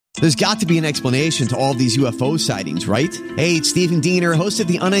There's got to be an explanation to all of these UFO sightings, right? Hey, it's Stephen Diener, host of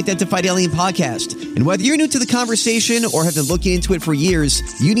the Unidentified Alien Podcast. And whether you're new to the conversation or have been looking into it for years,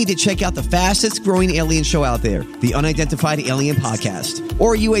 you need to check out the fastest growing alien show out there, the Unidentified Alien Podcast,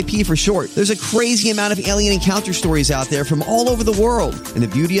 or UAP for short. There's a crazy amount of alien encounter stories out there from all over the world. And the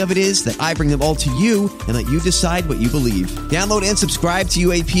beauty of it is that I bring them all to you and let you decide what you believe. Download and subscribe to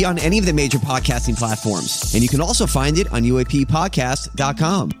UAP on any of the major podcasting platforms. And you can also find it on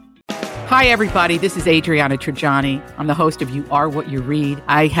UAPpodcast.com. Hi, everybody. This is Adriana Trajani. I'm the host of You Are What You Read.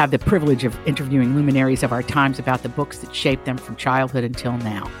 I have the privilege of interviewing luminaries of our times about the books that shaped them from childhood until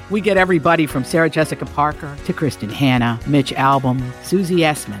now. We get everybody from Sarah Jessica Parker to Kristen Hanna, Mitch Albom, Susie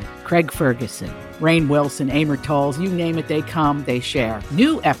Essman, Craig Ferguson, Rainn Wilson, Amor Tolls, you name it, they come, they share.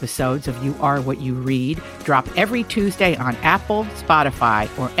 New episodes of You Are What You Read drop every Tuesday on Apple, Spotify,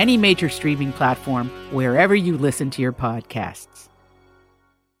 or any major streaming platform wherever you listen to your podcasts.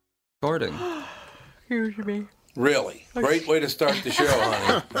 Recording. Here's me. Really? Great way to start the show,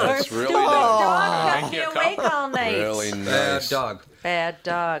 honey. That's really nice. Dog, you awake all night. Really nice. Dog. Bad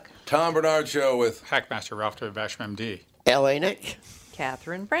dog. Tom Bernard Show with Hackmaster Ralph W. Basham, MD. L.A. Nick.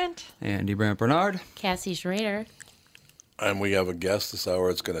 Catherine Brent. Andy Brant Bernard. Cassie Schrader. And we have a guest this hour.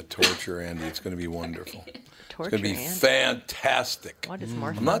 It's going to torture Andy. It's going to be wonderful. Torture It's going to be Andy. fantastic. What is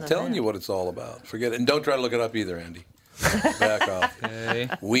more fun I'm not than telling that? you what it's all about. Forget it. And don't try to look it up either, Andy. Back off. Okay.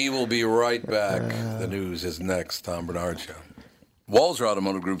 We will be right back. The news is next. Tom Bernard Show. Walser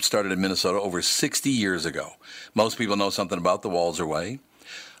Automotive Group started in Minnesota over 60 years ago. Most people know something about the Walser Way.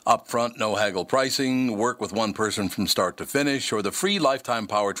 Upfront, no haggle pricing, work with one person from start to finish, or the free lifetime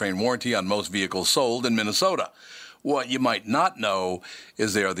powertrain warranty on most vehicles sold in Minnesota. What you might not know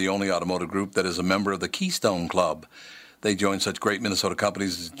is they are the only automotive group that is a member of the Keystone Club. They join such great Minnesota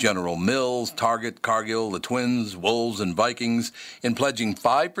companies as General Mills, Target, Cargill, the Twins, Wolves, and Vikings in pledging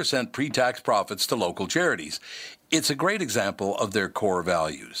 5% pre-tax profits to local charities. It's a great example of their core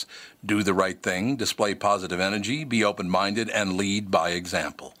values. Do the right thing, display positive energy, be open-minded, and lead by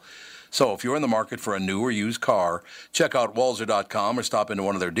example. So if you're in the market for a new or used car, check out Walser.com or stop into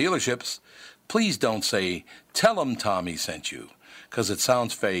one of their dealerships. Please don't say, "Tell them Tommy sent you," because it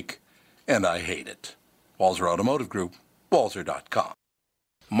sounds fake, and I hate it. Walser Automotive Group. Walser.com.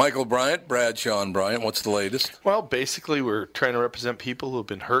 Michael Bryant, Bradshaw and Bryant, what's the latest? Well, basically, we're trying to represent people who have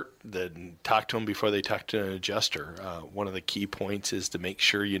been hurt, then talk to them before they talk to an adjuster. One of the key points is to make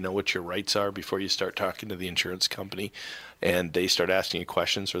sure you know what your rights are before you start talking to the insurance company, and they start asking you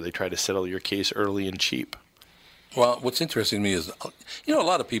questions or they try to settle your case early and cheap. Well, what's interesting to me is, a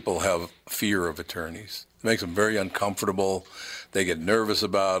lot of people have fear of attorneys. It makes them very uncomfortable. They get nervous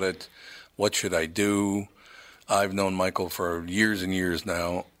about it. What should I do? I've known Michael for years and years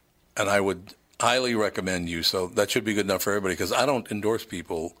now, and I would highly recommend you. So that should be good enough for everybody, because I don't endorse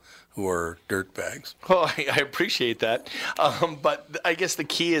people who are dirtbags. Well, I appreciate that. But I guess the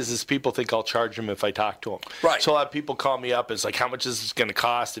key is people think I'll charge them if I talk to them. Right. So a lot of people call me up. It's like, how much is this going to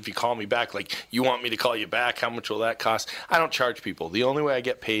cost if you call me back? Like, you want me to call you back? How much will that cost? I don't charge people. The only way I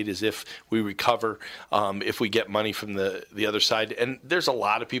get paid is if we recover, if we get money from the other side. And there's a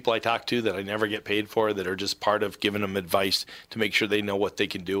lot of people I talk to that I never get paid for that are just part of giving them advice to make sure they know what they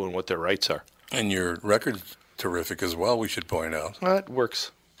can do and what their rights are. And your record's terrific as well, we should point out. It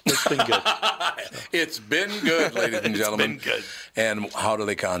works. It's been good. It's been good, ladies and gentlemen. It's been good. And how do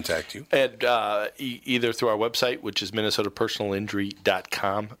they contact you? And either through our website, which is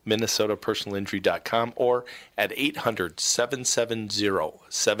minnesotapersonalinjury.com, minnesotapersonalinjury.com, or at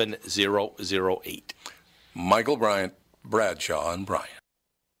 800-770-7008. Michael Bryant, Bradshaw and Bryant.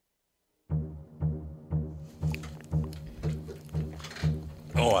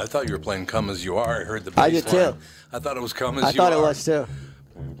 Oh, I thought you were playing "Come As You Are." I heard the bass I did line. too. I thought it was "Come As I You thought Are." it was too.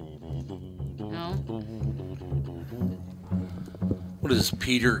 No. What is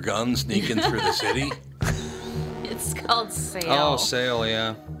Peter Gunn sneaking through the city? It's called Sail. Oh, Sail,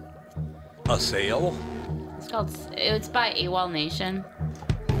 yeah. A sail? It's by AWOL Nation.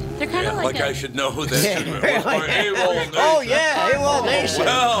 They're kind of Like I should know that. Yeah. What's my AWOL Nation? Oh, yeah, AWOL Nation.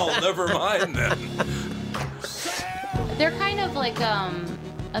 Well, never mind then. They're kind of like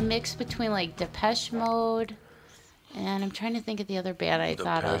a mix between like Depeche Mode, and I'm trying to think of the other band I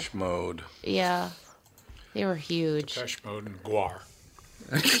thought of. Depeche Mode. Yeah, they were huge. Depeche Mode and Guar.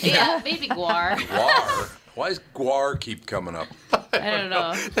 Yeah, maybe Guar. Guar? Why does Guar keep coming up? I don't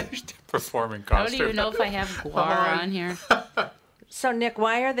know. Performing I don't costume. even know if I have Guar on here. So, Nick,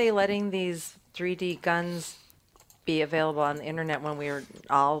 why are they letting these 3D guns be available on the internet when we were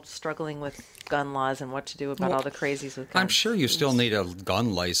all struggling with gun laws and what to do about all the crazies with guns. I'm sure you still need a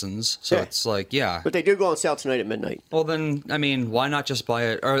gun license. So Yeah. it's like, yeah. But they do go on sale tonight at midnight. Well, then, I mean, why not just buy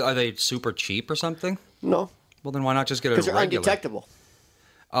it? Are they super cheap or something? No, Well, then why not just get a because they're regular? undetectable.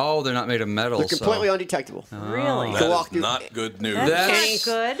 Oh, they're not made of metal. They're completely so. undetectable. Really? That walk is through- not good news. That's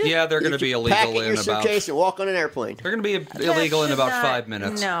not good. Yeah, they're going to be You pack it illegal in your in about. suitcase and walk on an airplane. They're going to be That illegal in should about not- 5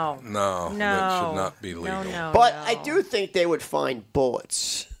 minutes. No. No, No. that should not be legal. No. But I do think they would find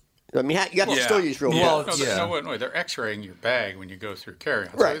bullets. I mean, you have to Yeah. still use real Well, bullets. yeah. No, they're X-raying your bag when you go through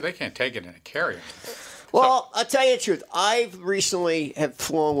carry-on. Right. So they can't take it in a carry-on. Well, I'll tell you the truth. I've recently have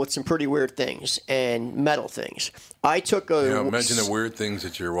flown with some pretty weird things and metal things. I took a. Yeah, imagine the weird things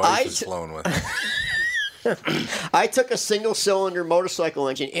that your wife has flown with. I took a single-cylinder motorcycle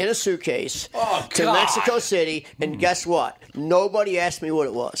engine in a suitcase to Mexico City, and guess what? Nobody asked me what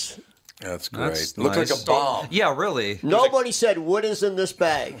it was. That's great. That's Looked like nice. a bomb. Yeah, really. Nobody said, what is in this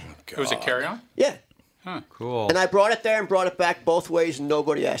bag? It was a carry-on? Yeah. Cool. And I brought it there and brought it back both ways, and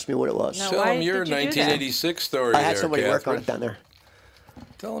nobody asked me what it was. No. Tell Why them your did you do that? 1986 story I had there, somebody work on Catherine. it down there.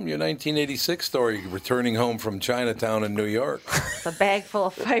 Tell them your 1986 story, returning home from Chinatown in New York. It's a bag full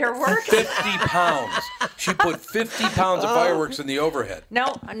of fireworks. 50 pounds. She put 50 pounds of fireworks in the overhead.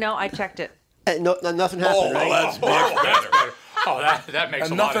 No, I checked it. And nothing happened, right? that's much better. Oh, that makes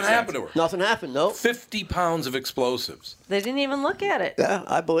And a lot nothing of happened sense. to her. Nothing happened, no. 50 pounds of explosives. They didn't even look at it. Yeah,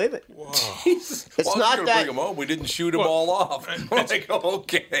 I believe it. Jesus. It's well, not gonna that- bring them home. We didn't shoot them all off. I'm like,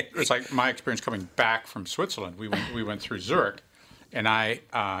 okay. It's like my experience coming back from Switzerland. We went through Zurich, and I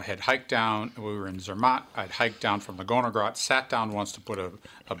had hiked down. We were in Zermatt. I'd hiked down from Laguna, sat down once to put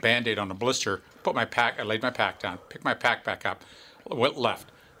a Band-Aid on a blister, put my pack. I laid my pack down, picked my pack back up, went left.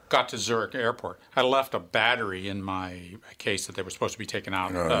 Got to Zurich Airport. I left a battery in my case that they were supposed to be taken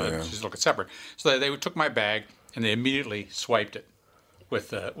out. Just look at separate. So they took my bag and they immediately swiped it with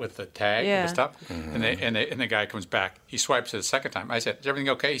the tag and the stuff. And the guy comes back. He swipes it a second time. I said, "Is everything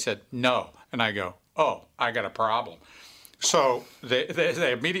okay?" He said, "No." And I go, "Oh, I got a problem." So they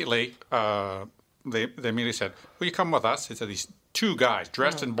immediately said, "Will you come with us?" He said, "These two guys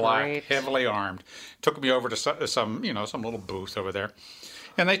dressed in black, great. heavily armed, took me over to some little booth over there."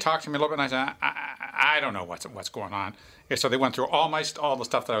 And they talked to me a little bit, and I said, I don't know what's going on. And so they went through all the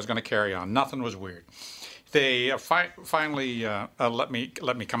stuff that I was going to carry on. Nothing was weird. They finally let me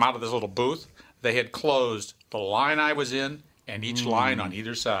come out of this little booth. They had closed the line I was in and each line on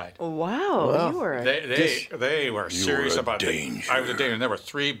either side. Wow, you were. They were serious about it. I was a danger. And there were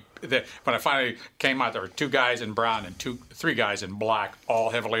three. When I finally came out, there were two guys in brown and three guys in black, all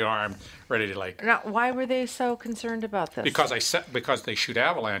heavily armed, ready to Now, why were they so concerned about this? because they shoot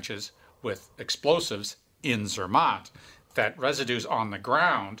avalanches with explosives in Zermatt. That residue's on the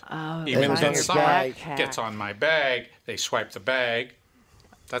ground. Even it's on your inside backpack. gets on my bag. They swipe the bag.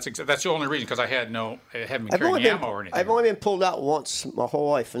 That's the only reason, because I hadn't been carrying ammo or anything. I've only been pulled out once my whole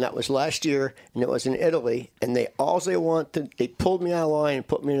life, and that was last year, and it was in Italy. And they pulled me out of line and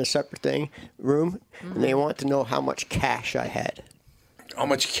put me in a separate room, and they wanted to know how much cash I had. How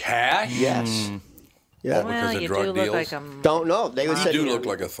much cash? Yes. Yeah. well, because of you drug do deals? look like a. Don't know. They would You say do look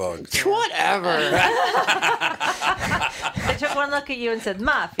like a thug. whatever. They took one look at you and said,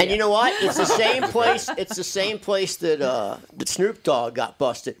 "Mafia." And you know what? It's the same place. It's the same place that that Snoop Dogg got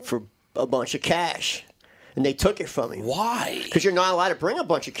busted for a bunch of cash, and they took it from him. Why? Because you're not allowed to bring a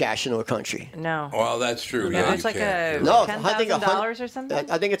bunch of cash into a country. No. Well, that's true. No, Yeah, it's you like can't. a No, $10,000 or something.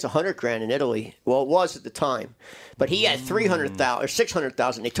 I think it's $100,000 in Italy. Well, it was at the time, but he had 300,000 or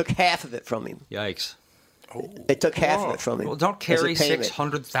 600,000. They took half of it from him. Yikes. They took half of it from him. Well, don't as a carry payment.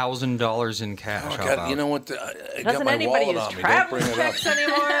 $600,000 in cash. Oh, How God, about? you know what? I got Doesn't my anybody wallet use on me. Don't traveling bring it up. checks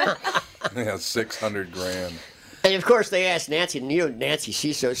anymore? Yeah, $600,000. And of course, they asked Nancy. And you know, Nancy,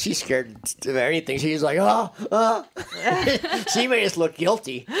 she's scared of anything. She's like, she made us look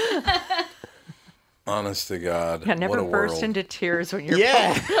guilty. Honest to God. Yeah, never what a burst world. into tears when you're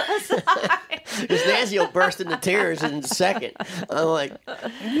Yeah. Because Nancy will burst into tears in a second. I'm like,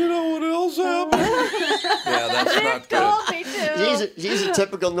 You know what else happened? Yeah, that's not good. told me to. she's a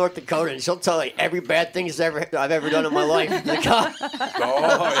typical North Dakotan. She'll tell you every bad thing I've ever done in my life. Like,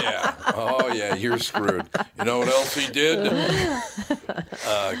 Oh, yeah, you're screwed. You know what else he did?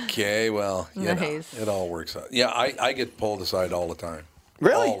 Okay, well, you know, Nice. it all works out. Yeah, I get pulled aside all the time.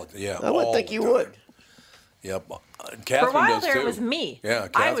 really? All the, yeah, I wouldn't all think the you time. would. Yep. For Catherine a while does there, too. it was me. Yeah,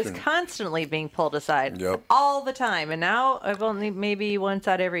 I was Catherine. constantly being pulled aside Yep. all the time, and now I've only maybe once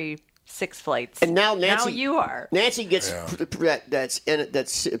out every 6 flights. And now Nancy, now you are. Nancy gets Yeah.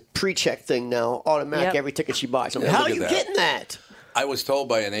 that's a pre-check thing now, automatic Yep. every ticket she buys. I'm like, Yeah, how look are at you that. getting that? I was told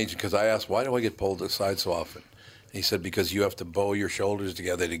by an agent, because I asked, why do I get pulled aside so often? He said because you have to bow your shoulders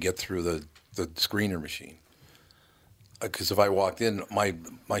together to get through the screener machine. Because if I walked in,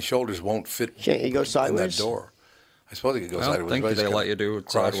 my shoulders won't fit Can't you go in sideways? that door. I suppose you could go I don't sideways. think but I they just let gotta you do it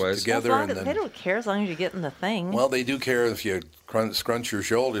cross sideways. together. As long and as, then, they don't care as long as you get in the thing. well, they do care if you scrunch your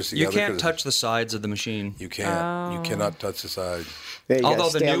shoulders You together. can't 'cause touch the sides of the machine. You can't. You cannot touch the side. Yeah, you gotta Although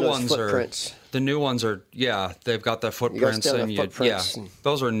the stay on new those ones footprints. they've got the footprints stay on and the yeah, footprints and-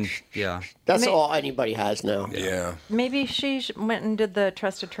 those are yeah. That's all anybody has now. Yeah. Maybe she went and did the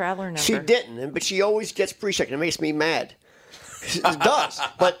Trusted Traveler number. She didn't, but she always gets pre-checked. It makes me mad. It does.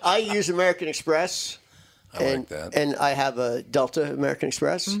 But I use American Express. I like that. And I have a Delta American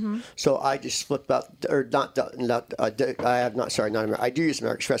Express, so I just flip out, or not I have not American. I do use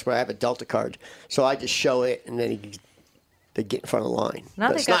American Express, but I have a Delta card, so I just show it, and then they get in front of the line. Now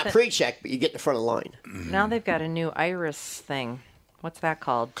But they it's got not the- pre-check, but you get in front of the line. Now they've got a new iris thing. What's that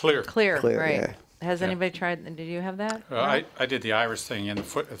called? Clear. Clear, Clear, right. yeah. Has anybody tried? Did you have that? I did the iris thing and the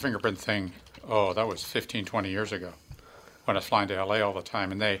fingerprint thing. Oh, that was 15, 20 years ago when I was flying to L.A. all the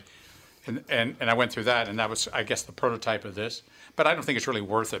time. And I went through that, and that was, I guess, the prototype of this. But I don't think it's really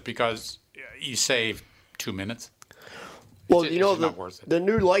worth it because you save 2 minutes. Well, It's you know, not worth it. the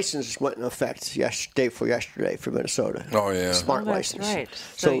new license went in effect yesterday for Minnesota. Oh, yeah. Smart Oh, that's license. right.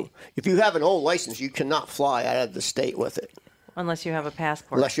 So if you have an old license, you cannot fly out of the state with it Unless you have a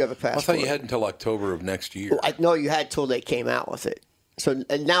passport. unless you have a passport. I thought you had until October of next year. I know you had till they came out with it. So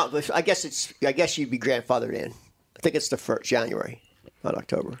and now I guess you'd be grandfathered in. I think it's the 1st January, not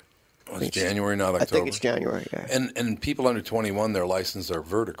October. Oh, it's January, not October. I think it's January. Yeah. And people under 21, their licenses are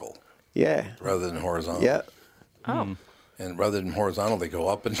vertical Yeah. rather than horizontal. Yeah. Oh. And rather than horizontal, they go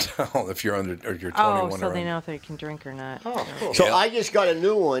up and down if you're under or you're 21 Oh, or so they under. know if they can drink or not. Oh, cool. So Yeah. I just got a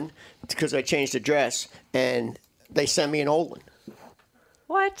new one because I changed address, and they sent me an old one.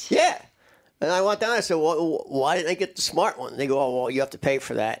 What? Yeah. And I went down. I said, "Well, why didn't I get the smart one?" They go, "Oh, well, you have to pay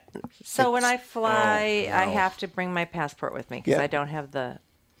for that." So when I fly, I no. have to bring my passport with me because Yeah. I don't have the.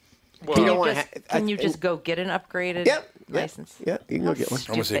 Well, You Can don't you wanna just, ha- can you I- just go get an upgraded Yep. license? Yeah, you can go get one.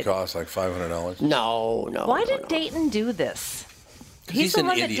 How much does it Stupid. cost? Like $500? No. Why no, did no. Dayton do this? He's the an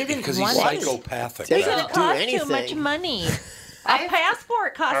one idiot that didn't because he's want it. psychopathic. They Because don't it do costs too much anything. money. A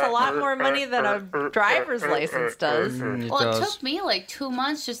passport costs a lot more money than a driver's license does. Well, it took me like 2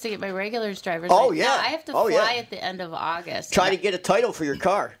 months just to get my regular driver's Oh, license. yeah. Now I have to Oh, fly yeah. at the end of August. Try to get a title for your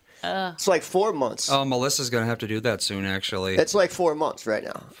car. It's like 4 months. Oh, Melissa's gonna have to do that soon, actually. It's like 4 months right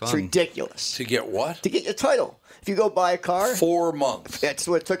now. It's Fun. ridiculous. To get what? To get your title. If you go buy a car, 4 months. that's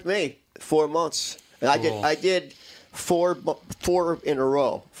what it took me. 4 months. And I did four in a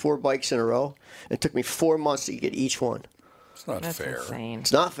row, 4 bikes in a row. It took me 4 months to get each one. It's not That's fair. insane.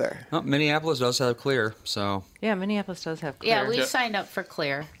 It's not fair. Oh, Minneapolis does have clear, so Yeah, Minneapolis does have clear. Yeah, we signed up for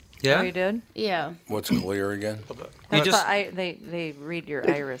Clear. yeah. Oh, you did? Yeah. What's clear again? That's just- they read your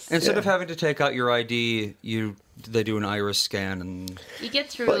iris. Instead of having to take out your ID, they do an iris scan and You get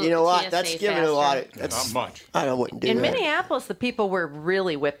through But you know what? TSA That's giving faster. a lot of. Not That's, much. I wouldn't do In that. Minneapolis, the people were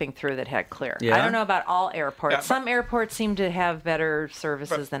really whipping through that had clear. Yeah? I don't know about all airports. Yeah, but- Some airports seem to have better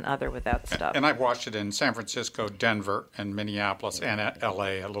services than other with that stuff. And I've watched it in San Francisco, Denver, and Minneapolis, and at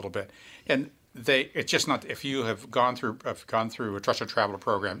L.A. a little bit. And it's just not. If you have gone through a trusted traveler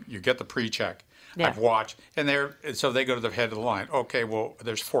program, you get the pre-check. Yeah. I've watched, and so they go to the head of the line. Okay, well,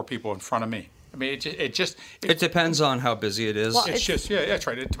 there's 4 people in front of me. I mean, it depends on how busy it is. Well, it's just yeah, that's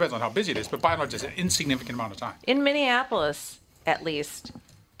right. It depends on how busy it is, but by and large, it's an insignificant amount of time. In Minneapolis, at least,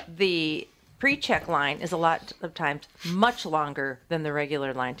 the pre-check line is a lot of times much longer than the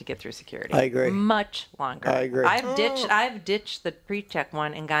regular line to get through security. I agree. Much longer. I agree. I've ditched the pre-check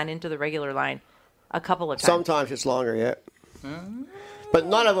one and gone into the regular line a couple of times. Sometimes it's longer, yeah. But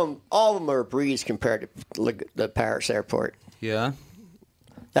none of them, all of them are a breeze compared to the Paris airport. Yeah.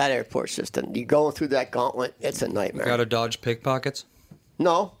 That airport's just, you're going through that gauntlet, it's a nightmare. Got to dodge pickpockets.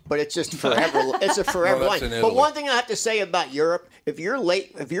 No, but it's just forever. It's a forever No, that's line. in But Italy. one thing I have to say about Europe: if you're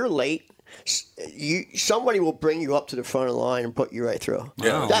late, somebody will bring you up to the front of the line and put you right through.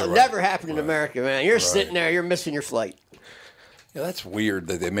 Yeah, that you're right. never happened in America, man. You're sitting there, you're missing your flight. Yeah, that's weird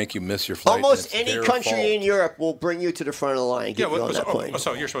that they make you miss your flight. and Almost it's any their country fault. in Europe will bring you to the front of the line and get you on that plane.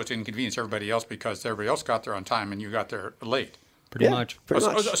 so you're supposed to inconvenience everybody else because everybody else got there on time and you got there late. Pretty much. Pretty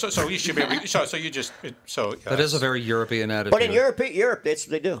much. So you should be able to, so you just That is a very European attitude. But in Europe, that's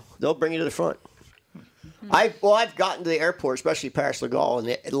what they do. They'll bring you to the front. I've gotten to the airport, especially Paris Le Gaulle,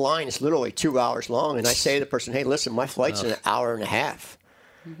 and the line is literally 2 hours long. And I say to the person, "Hey, listen, my flight's in an hour and a half.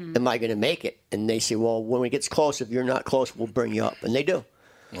 Am I going to make it?" And they say, "Well, when it gets close, if you're not close, we'll bring you up." And they do.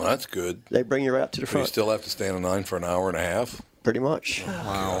 Well, that's good. They bring you right up to the So you front. still have to stand in line for an hour and a half. Pretty much.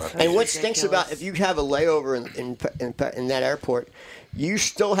 Wow. And what stinks about if you have a layover in that airport, you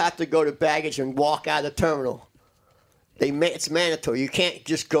still have to go to baggage and walk out of the terminal. It's mandatory. You can't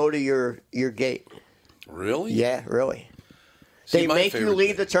just go to your gate. Really? Yeah, really. See, They my make you favorite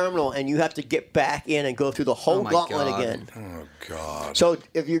leave thing- the terminal, and you have to get back in and go through the whole Oh, my gauntlet God. again. Oh, God. So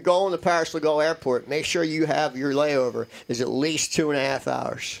if you're going to Paris-Legault Airport, make sure you have your layover is at least 2.5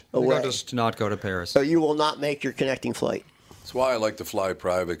 hours away. Just not go to Paris. So you will not make your connecting flight. That's why I like to fly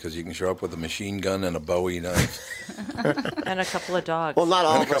private, because you can show up with a machine gun and a Bowie knife. And a couple of dogs. Well, not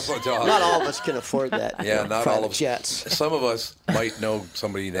all And of a us. couple of dogs. Not all of us can afford that. Yeah, not private all of us. jets. Some of us might know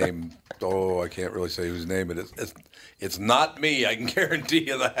somebody named, I can't really say whose name it is. It's not me, I can guarantee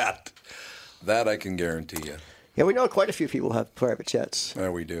you that. That I can guarantee you. Yeah, we know quite a few people have private jets. Yeah,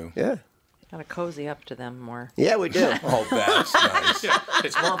 we do. Yeah. Gotta cozy up to them more. Yeah, we do. Oh, that's nice. Yeah,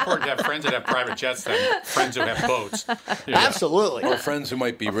 it's more important to have friends that have private jets than friends who have boats. Yeah. Absolutely. Or friends who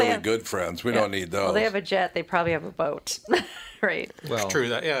might be they really have- good friends. We don't need those. Well, they have a jet. They probably have a boat. Right. Well, True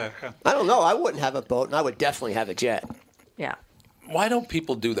that, yeah. I don't know. I wouldn't have a boat, and I would definitely have a jet. Yeah. Why don't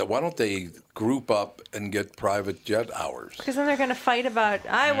people do that? Why don't they group up and get private jet hours? Because then they're going to fight about,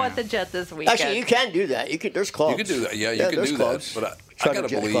 I want the jet this weekend. Actually, you can do that. There's clubs. You can do that. Yeah, you can there's do clubs. that. But I Charter got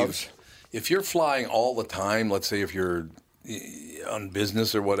to jet believe clubs. if you're flying all the time, let's say if you're on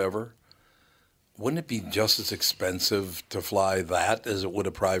business or whatever, wouldn't it be just as expensive to fly that as it would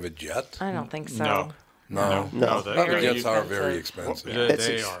a private jet? I don't think so. No. No. the- Private you- jets are very expensive.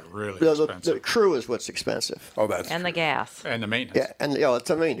 They are really The expensive. crew is what's expensive. Oh, that's And the gas. And the maintenance. Yeah, and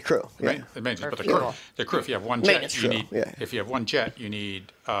the crew. Yeah. The maintenance. Or But fuel. the crew, if you have one jet, Maintenance you crew, need. yeah. If you have one jet, you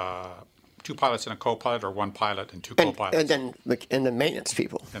need 2 pilots and a co-pilot, or 1 pilot and 2 And, co-pilots. and then the maintenance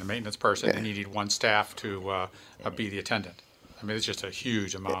people. And a maintenance person, Yeah. and you need 1 staff to be the attendant. I mean, it's just a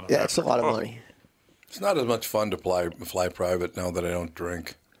huge amount of Yeah, it's a effort. lot of Oh, money. It's not as much fun to fly private now that I don't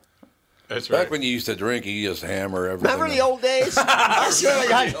drink. That's right. Back when you used to drink, you just hammer everything. Remember the old days? I swear to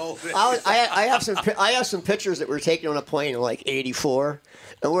God, the old days. I have some pictures that were taken on a plane in like '84,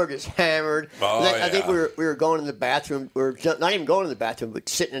 and we're just hammered. Oh, And then I think yeah. we were going to the bathroom. We were not even going to the bathroom, but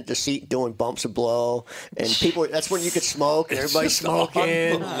sitting at the seat doing bumps of blow, and people. That's when you could smoke, and It's everybody's just smoking,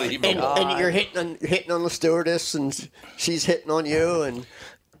 and, unbelievable. and you're hitting on the stewardess, and she's hitting on you, and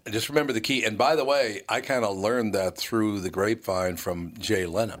Just remember the key. And by the way, I kind of learned that through the grapevine from Jay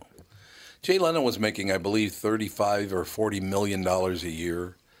Leno. Jay Leno was making, I believe, $35 or $40 million a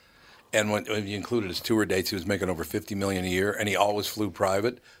year. And when you included his tour dates, he was making over $50 million a year. And he always flew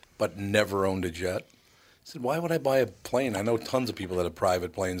private, but never owned a jet. I said, why would I buy a plane? I know tons of people that have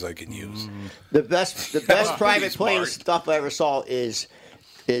private planes I can use. the best private plane smart. stuff I ever saw is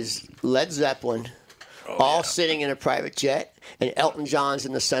Led Zeppelin. All sitting in a private jet, and Elton John's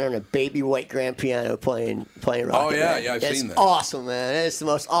in the center, and a baby white grand piano playing Rocket Oh, yeah, Man. yeah, I've It's seen that. awesome, man. It's the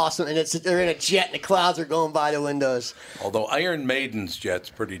most awesome, and they're in a jet, and the clouds are going by the windows. Although Iron Maiden's jet's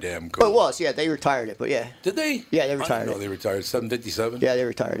pretty damn cool. But it was, yeah, they retired it, but yeah. Did they? Yeah, they I retired didn't know it. they retired. 757? Yeah, they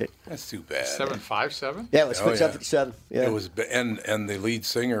retired it. That's too bad. 757? Yeah, it was Oh, yeah. 757. Yeah. It was, and the lead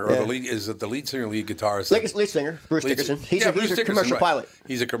singer, or Yeah. the lead, is it the lead singer or lead guitarist? Lead singer, Bruce Lead- Dickinson. He's yeah, a Bruce Dickinson, commercial right. pilot.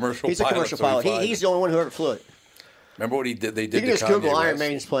 He's a commercial He's a pilot. commercial so he pilot. flies. He's the only one who ever flew it. Remember what he did? They You did can to just Kanye Google Iron West?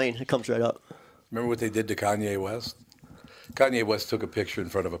 Maiden's plane. It comes right up. Remember what they did to Kanye West? Kanye West took a picture in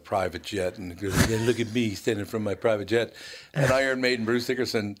front of a private jet and goes, "Look at me standing in front of my private jet." And Iron Maiden Bruce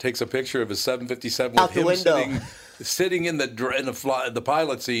Dickinson takes a picture of his 757 Out with the him window. sitting in the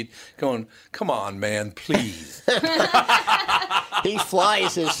pilot seat, going, "Come on, man, please." He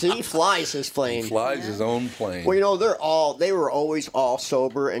flies his plane. He flies his own plane. Well, you know, they were always all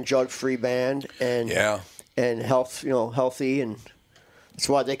sober and drug-free band, and Yeah. and healthy, and that's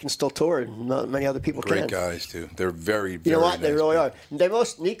why they can still tour, and not many other people Great can. guys too. They're very, very You know what? They nice really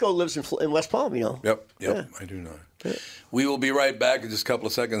people. are. Nico lives in West Palm. You know. Yep, Yeah. I do know. We will be right back in just a couple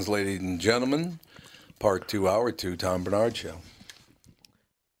of seconds, ladies and gentlemen. Part 2, Hour 2, Tom Bernard Show.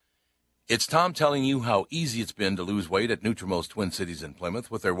 It's Tom telling you how easy it's been to lose weight at Nutrimost Twin Cities in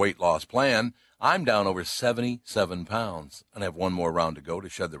Plymouth with their weight loss plan. I'm down over 77 pounds and have one more round to go to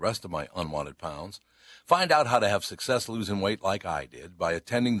shed the rest of my unwanted pounds. Find out how to have success losing weight like I did by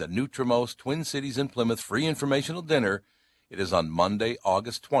attending the Nutrimost Twin Cities in Plymouth free informational dinner. It is on Monday,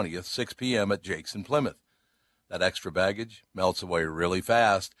 August 20th, 6 p.m. at Jake's in Plymouth. That extra baggage melts away really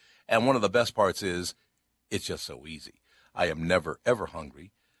fast, and one of the best parts is it's just so easy. I am never, ever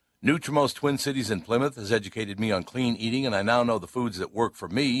hungry. Nutrimost Twin Cities in Plymouth has educated me on clean eating, and I now know the foods that work for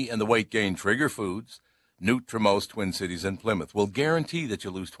me and the weight gain trigger foods. Nutrimost Twin Cities in Plymouth will guarantee that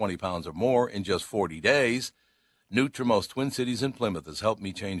you lose 20 pounds or more in just 40 days. Nutrimost Twin Cities in Plymouth has helped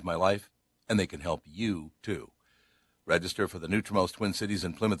me change my life, and they can help you, too. Register for the Nutrimost Twin Cities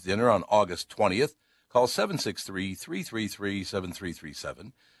in Plymouth dinner on August 20th. Call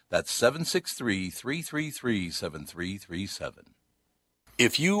 763-333-7337. That's 763-333-7337.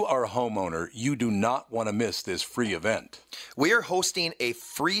 If you are a homeowner, you do not want to miss this free event. We are hosting a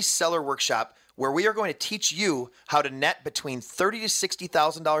free seller workshop where we are going to teach you how to net between $30,000 to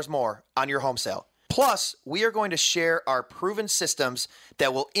 $60,000 more on your home sale. Plus, we are going to share our proven systems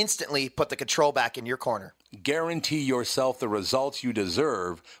that will instantly put the control back in your corner. Guarantee yourself the results you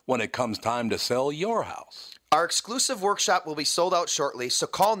deserve when it comes time to sell your house. Our exclusive workshop will be sold out shortly, so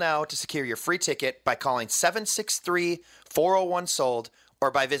call now to secure your free ticket by calling 763-401-SOLD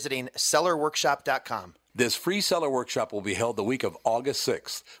or by visiting sellerworkshop.com. This free seller workshop will be held the week of August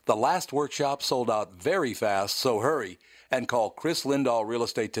 6th. The last workshop sold out very fast, so hurry and call Chris Lindahl Real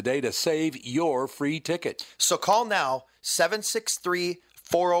Estate today to save your free ticket. So call now,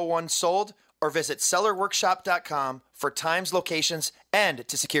 763-401-SOLD, or visit sellerworkshop.com for times, locations, and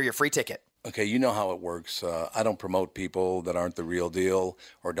to secure your free ticket. Okay, you know how it works. I don't promote people that aren't the real deal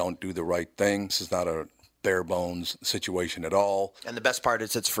or don't do the right thing. This is not a bare bones situation at all. And the best part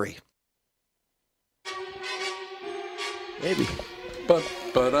is it's free. Maybe.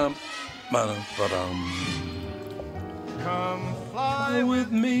 Ba-ba-dum. Come fly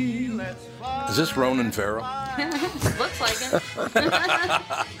with me. Is this Ronan Farrow? Looks like it.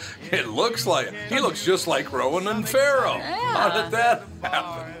 It looks like it. He looks just like Ronan Farrow. How did that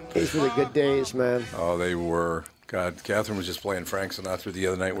happen? These were the good days, man. Oh, they were. God, Catherine was just playing Frank Sinatra the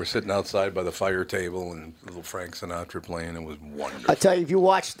other night. We're sitting outside by the fire table and little Frank Sinatra playing. It was wonderful. I tell you, if you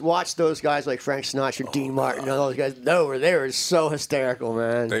watch those guys like Frank Sinatra, Dean Martin, all those guys, they were so hysterical,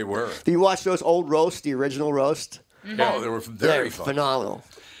 man. They were. Do you watch those old roasts, the original roast? Oh, they were very fun. Phenomenal.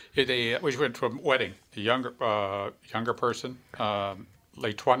 We went to a wedding. A younger person,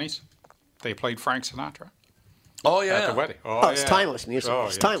 late 20s. They played Frank Sinatra. Oh, yeah. At the wedding. It's timeless music.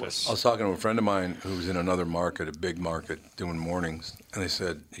 It's timeless. I was talking to a friend of mine who was in another market, a big market, doing mornings, and he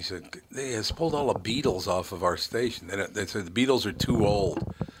said, they has pulled all the Beatles off of our station. They said the Beatles are too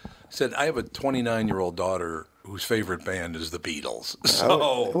old. I said, I have a 29-year-old daughter whose favorite band is the Beatles.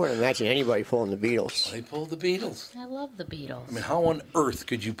 So I wouldn't imagine anybody pulling the Beatles. They pulled the Beatles. I love the Beatles. I mean, how on earth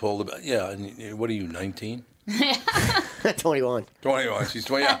could you pull the... Yeah, and what are you, 19? 21. 21. She's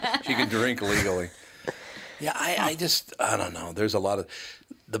 20. Yeah, she can drink legally. Yeah, I don't know. There's a lot of...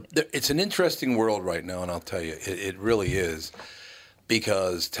 it's an interesting world right now, and I'll tell you, it really is,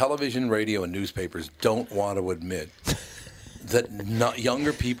 because television, radio, and newspapers don't want to admit that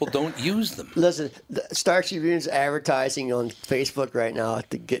younger people don't use them. Listen, Star Tribune's advertising on Facebook right now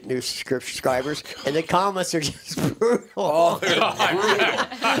to get new subscribers, and the comments are just brutal. Oh, they're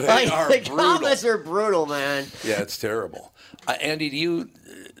brutal. The comments are brutal, man. Yeah, it's terrible. Andy, do you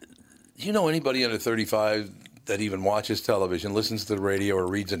know anybody under 35 that even watches television, listens to the radio, or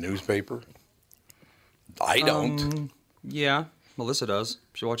reads a newspaper? I don't. Yeah, Melissa does.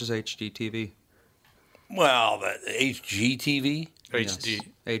 She watches HGTV. Well, HGTV?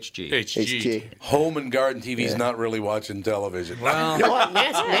 HG. Home and Garden TV is not really watching television. Well, You know what?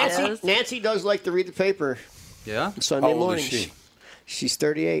 Nancy does like to read the paper yeah. Sunday How old mornings. is she? She's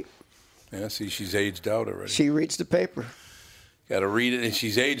 38. Yeah, see, she's aged out already. She reads the paper. Got to read it, and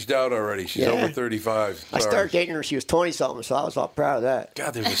she's aged out already. She's over 35. Sorry. I started dating her. She was 20-something, so I was all proud of that.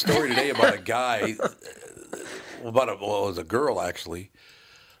 God, there's a story today about a guy, it was a girl, actually.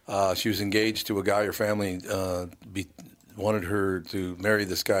 She was engaged to a guy. Her family wanted her to marry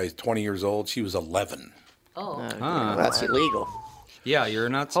this guy. 20 years old. She was 11. Oh. That's illegal. Yeah, you're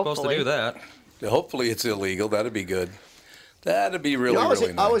not supposed to do that. Hopefully it's illegal. That'd be good. That'd be really,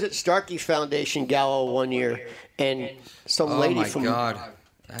 really nice. I was at Starkey Foundation Gala one year, and some lady from... Oh, my God.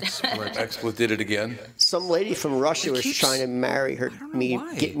 XSplit did it again. Some lady from Russia was trying to marry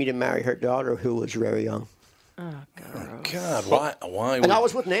get me to marry her daughter, who was very young. Oh, God. God, why? And I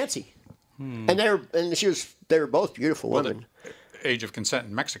was with Nancy, and they were both beautiful women. The age of consent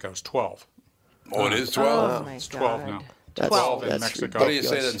in Mexico is 12. Oh, it is 12. Oh, my It's 12 God. now. That's 12 in that's Mexico. How do you say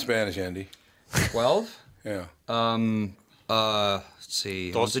ridiculous. that in Spanish, Andy? 12? Yeah. Let's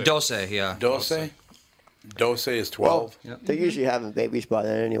see. Doce. Doce, yeah. Doce? Doce is Well, 12. they're usually having babies by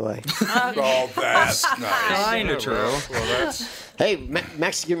then anyway. Oh, that's nice. Kind of true. Well, that's... Hey,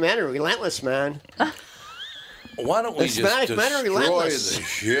 Mexican men are relentless, man. Why don't we Hispanic just men are destroy relentless. the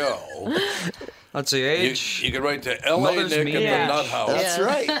show? Let's see, age. You can write to L.A. Mother's Nick mean. at Yeah. the Nut House. That's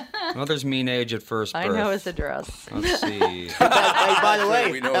right. Mother's mean age at first birth. I know his address. Let's see. Hey, by the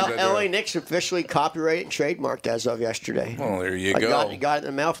way, We know that L.A. Nick's officially copyrighted and trademarked as of yesterday. Well, there you I go. got it in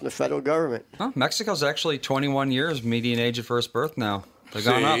the mail from the federal government. Huh, Mexico's actually 21 years median age at first birth now. They've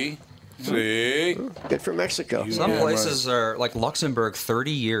gone up. See? See? Good for Mexico. Some places are like Luxembourg,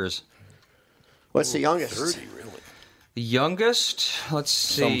 30 years. What's the youngest? 30, really? The youngest, let's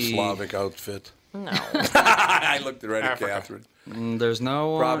see. Some Slavic outfit. No. I looked right at Catherine. There's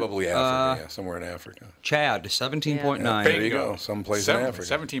no one. Probably Africa, somewhere in Africa. Chad, 17.9. Yeah, there you go. Someplace in Africa.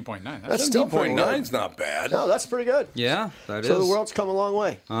 17.9. That's still pretty 17.9 good. is not bad. No, that's pretty good. Yeah, that is. So the world's come a long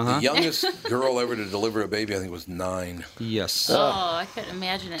way. The youngest girl ever to deliver a baby, I think, was 9. Yes. Oh, I couldn't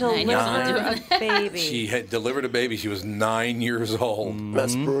imagine it. 9 years old Deliver doing a that. baby. She had delivered a baby. She was 9 years old.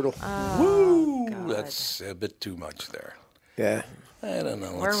 That's brutal. Woo! God. That's a bit too much there. Yeah. I don't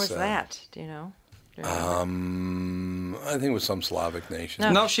know. Where Let's, was that? Do you know? I think it was some Slavic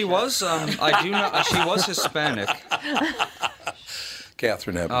nation. No, she was. I do know. She was Hispanic.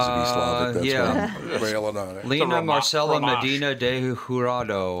 Catherine happens to be Slavic. That's yeah. why I'm railing on her. Lina Marcela Ramage. Medina de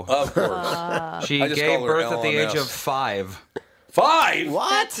Jurado. Of course. She I just gave call her birth at the age LMS. of 5. 5? What?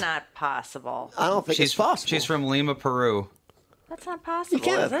 That's not possible. I don't think She's it's possible. She's from Lima, Peru. That's not possible. You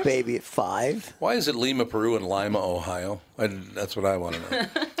can't is have a it? baby at 5. Why is it Lima, Peru, and Lima, Ohio? That's what I want to know.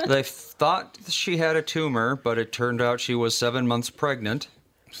 They thought she had a tumor, but it turned out she was 7 months pregnant.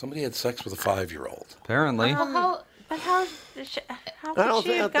 Somebody had sex with a 5-year-old. Apparently. How could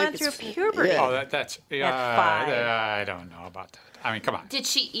she have gone through puberty? yeah. Oh, that's. At 5. I don't know about that. I mean, come on. Did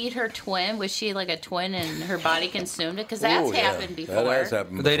she eat her twin? Was she like a twin and her body consumed it? Because that's Ooh, yeah. happened before. That has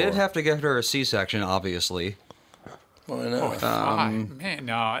happened before. They did have to get her a C-section, obviously. Why not? Man,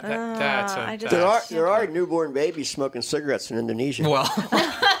 no, that's I a. just- That's, There are newborn babies smoking cigarettes in Indonesia. Well,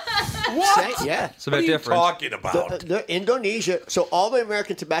 What? Yeah. it's a bit different. Talking about. Indonesia. So all the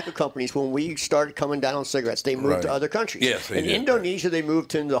American tobacco companies, when we started coming down on cigarettes, they moved Right. to other countries. Yes, they in did. Indonesia, they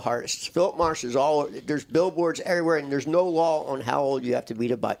moved to the hardest. Philip Morris is all. There's billboards everywhere, and there's no law on how old you have to be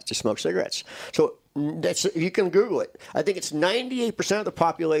to smoke cigarettes. So that's you can Google it. I think it's 98% of the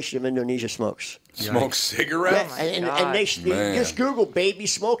population of Indonesia smokes. Smoke cigarettes? Yeah, and they Man. just Google baby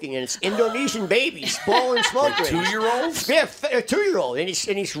smoking, and it's Indonesian babies blowing smoke rings. 2-year-olds? Yeah, a 2-year-old, and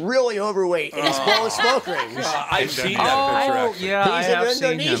he's really overweight, and he's blowing smoke rings. I've seen that picture, actually. Yeah, I He's in have seen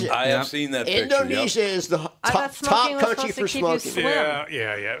him. Indonesia. I have seen that picture. Indonesia is the thought top smoking was country supposed to for keep you smoking. slim.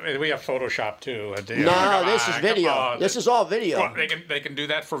 yeah. We have Photoshop too. No, this is video. This is all video. Well, they can do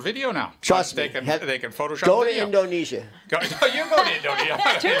that for video now. Trust they me. can Have- they can Photoshop Go to video. Indonesia. You go to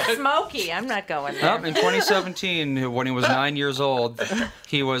Indonesia. Too smoky. I'm not going there. Yep, in 2017, when he was 9 years old,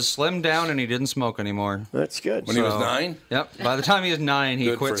 he was slimmed down and he didn't smoke anymore. That's good. When he was 9? Yep. By the time he was 9, he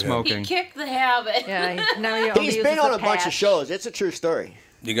Good quit for him. smoking. He kicked the habit. Yeah, now he only He's uses been on a bunch of patch. shows. It's a true story.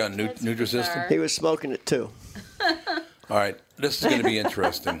 You got That's Nutrisystem? bizarre. He was smoking it too. All right, this is going to be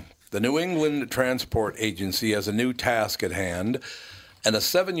interesting. The New England Transport Agency has a new task at hand, and a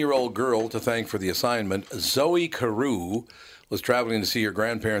 7-year-old girl to thank for the assignment, Zoe Carew, was traveling to see her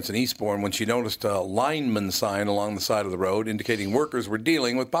grandparents in Eastbourne when she noticed a lineman sign along the side of the road indicating workers were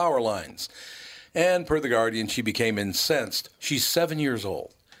dealing with power lines. And per The Guardian, she became incensed. She's 7 years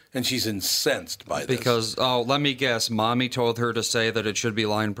old, and she's incensed by this. Because, let me guess, Mommy told her to say that it should be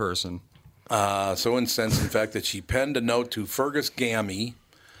line person. So incensed, in fact, that she penned a note to Fergus Gammy,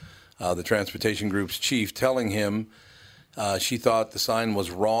 the transportation group's chief, telling him she thought the sign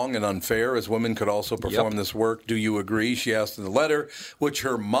was wrong and unfair, as women could also perform this work. Do you agree? She asked in the letter, which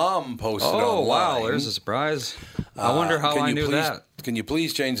her mom posted Oh, online. wow, there's a surprise. I wonder how Can I you knew please- that. Can you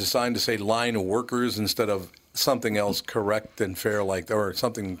please change the sign to say line workers instead of something else correct and fair like, or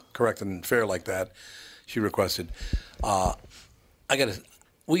something correct and fair like that? She requested.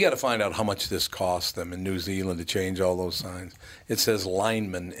 We got to find out how much this costs them in New Zealand to change all those signs. It says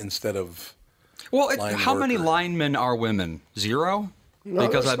lineman instead of. Well, line how many worker. linemen are women? 0? No,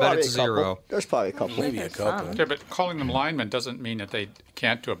 Because there's I bet probably it's a couple. 0. There's probably a couple. Maybe a couple. Yeah, but calling them linemen doesn't mean that they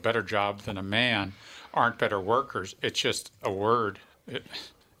can't do a better job than a man, aren't better workers. It's just a word.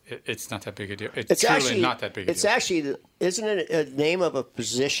 It's not that big a deal. It's truly actually not that big a It's deal. actually, isn't it a name of a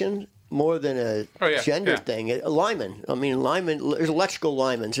position more than a gender thing? A lineman. I mean, lineman. There's electrical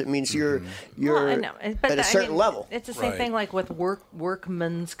linemen. It means you're Well, I know, but at a certain level. It's the same Right. thing like with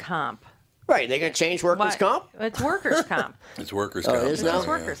workman's comp. Right. They're going to change workman's Why- comp. It's workers' comp. It's workers' Oh, comp. it is It's now? just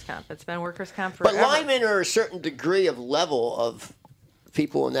workers' comp. It's been workers' comp But forever. linemen are a certain degree of level of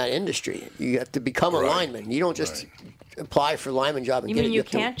people in that industry. You have to become a Right. lineman. You don't just apply for a lineman job and You get mean it. you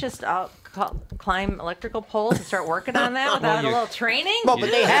have to- can't just climb electrical poles and start working on that without a little training? Well,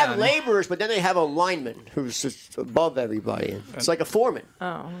 but they have laborers, but then they have a lineman who's just above everybody. It's like a foreman.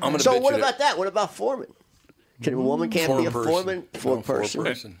 I'm gonna So bet what you about that? What about foreman? A woman can't be a foreman? No, person.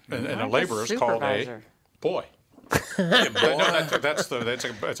 person. And a Like a laborer is called a supervisor. boy. But no,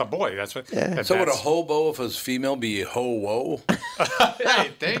 that's a boy. That's what. So would a hobo, if it's female, be a ho-wo?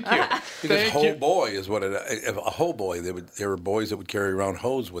 Hey, thank you. Because ho-boy is what it. If a ho-boy, there were boys that would carry around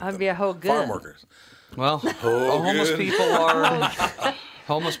hoes with I'd them. be a ho-good. Farm workers. Well, homeless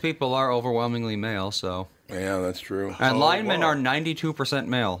people are overwhelmingly male, so. Yeah, that's true. And linemen are 92%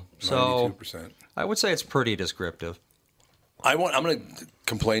 male, so 92%. I would say it's pretty descriptive. I'm going to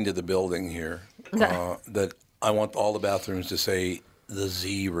complain to the building here that I want all the bathrooms to say the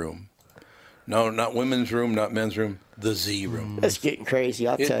Z room. No, not women's room, not men's room. The Z room. It's getting crazy.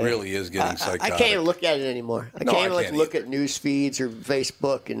 I'll tell you. It really is getting psychotic. I can't even look at it anymore. I can't even look at news feeds or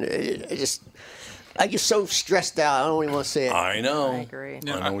Facebook, and I get so stressed out. I don't even want to say it. I know. I agree. I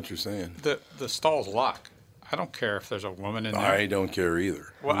know what you're saying. The stall's locked. I don't care if there's a woman in there. I don't care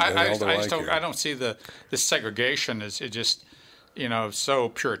either. Well, I don't see the segregation is just so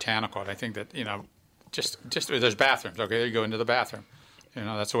puritanical. And I think that just there's bathrooms. Okay, you go into the bathroom.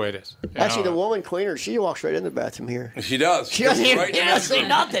 That's the way it is. Actually, the woman cleaner, she walks right in the bathroom here. She does. She doesn't even say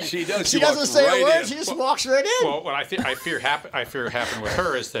nothing. She does. She doesn't say a word. She just walks right in. Well, what I fear happen with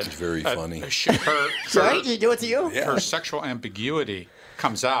her is that it's very funny. Right? Did you do it to you? Yeah. Her sexual ambiguity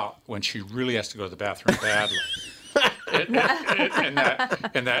comes out when she really has to go to the bathroom badly.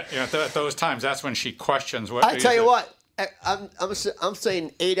 At those times, that's when she questions what. I tell you what. I'm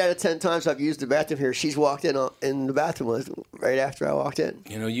saying 8 out of 10 times I've used the bathroom here. She's walked in the bathroom right after I walked in.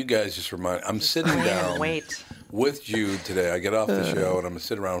 You guys just remind. I'm sitting down with Jude today. I get off the show and I'm gonna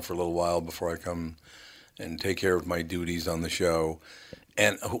sit around for a little while before I come and take care of my duties on the show.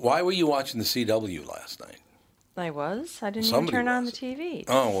 And why were you watching the CW last night? I was. I didn't even turn on the TV.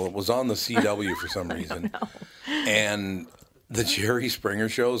 Oh well, it was on the CW for some reason. No. And the Jerry Springer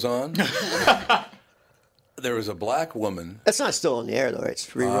show's on. There was a black woman. That's not still on the air, though, right? It's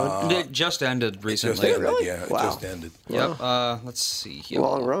rerun. It just ended recently. It just ended, really? yeah. Wow. It just ended. Yep. Let's see here.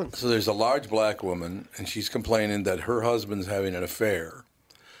 Long run. So there's a large black woman, and she's complaining that her husband's having an affair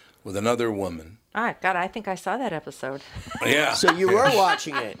with another woman. God, I think I saw that episode. Yeah. So you were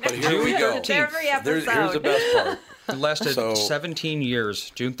watching it. But here we go. Every episode. Here's the best part. It lasted 17 years.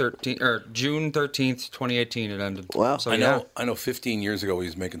 June 13th, 2018. It ended. Wow. So I know. 15 years ago, he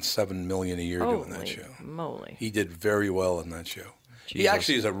was making $7 million a year doing that show. Moly. He did very well in that show. Jesus. He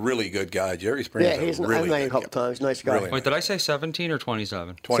actually is a really good guy. Jerry Springer. Yeah, he's really I've met him a good couple times. Nice guy. Really Wait, did I say 17 or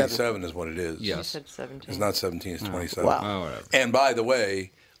 27? 27 is what it is. Yes. You said 17. It's not 17. It's 27. Wow. Oh, whatever. And by the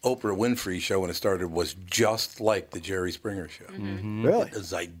way, Oprah Winfrey's show when it started was just like the Jerry Springer show. Mm-hmm. Really? It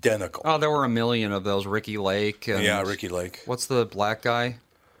was identical. Oh, there were a million of those. Ricky Lake. And Yeah, Ricky Lake. What's the black guy?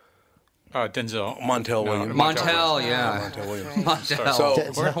 Denzel. Montel Williams. Montel, yeah. Montel Williams.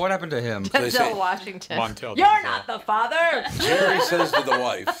 Montel. So- what happened to him? Denzel Washington. Montel You're Denzel. not the father. Jerry says to the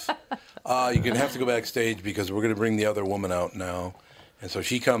wife, you're going to have to go backstage because we're going to bring the other woman out now. And so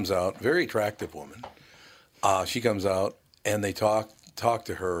she comes out, very attractive woman. She comes out, and they talk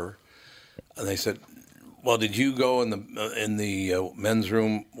to her, and they said, well, did you go in the men's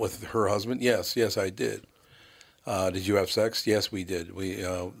room with her husband? Yes, I did. Did you have sex? Yes, we did.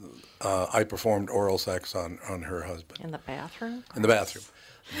 I performed oral sex on her husband. In the bathroom? In the bathroom.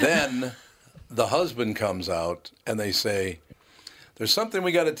 Then the husband comes out, and they say, there's something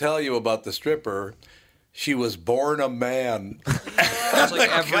we got to tell you about the stripper. She was born a man. That's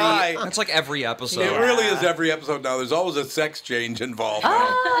like every episode. It really is every episode now. There's always a sex change involved. Oh,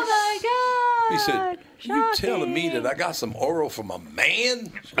 my God. He said, you telling me that I got some oral from a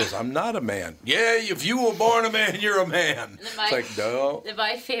man? She goes, I'm not a man. Yeah, if you were born a man, you're a man. It's like, no.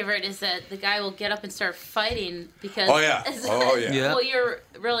 My favorite is that the guy will get up and start fighting because... Oh, yeah. Well, you're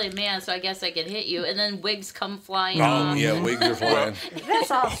really a man, so I guess I can hit you. And then wigs come flying Oh, off. yeah, wigs are flying.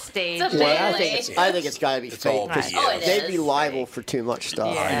 That's all staged. It's a Well, family. I think it's got to be It's all fake. BS. Oh, it They'd be is. liable for too much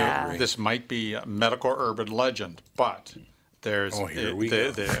stuff. Yeah. agree. This might be a medical urban legend, but there's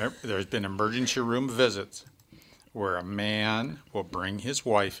there's been emergency room visits where a man will bring his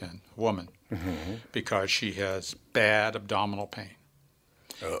wife in, woman, because she has bad abdominal pain.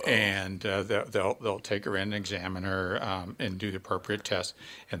 And they'll take her in and examine her and do the appropriate tests.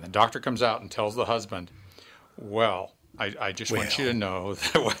 And the doctor comes out and tells the husband, well, I just want you to know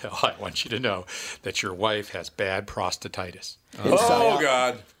I want you to know that your wife has bad prostatitis. Oh,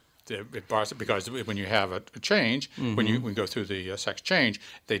 God. Because when you have a change, when you go through the sex change,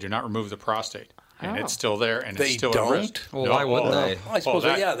 they do not remove the prostate. And it's still there, and They it's still don't? at risk. Well, why wouldn't they? I suppose,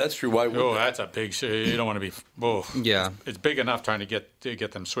 yeah, that's true. Why would Oh, they? that's a big. You don't want to be. Oh, Yeah. it's big enough trying to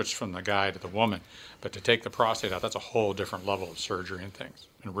get them switched from the guy to the woman, But to take the prostate out, that's a whole different level of surgery and things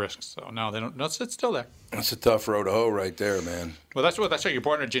and risks. So no, they don't. No, it's still there. That's a tough road to hoe right there, man. Well, that's what you're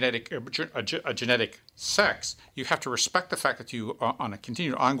born in a genetic sex. You have to respect the fact that you, on a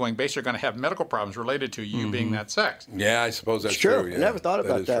continued, ongoing basis, are going to have medical problems related to you being that sex. Yeah, I suppose that's It's true. true. I never thought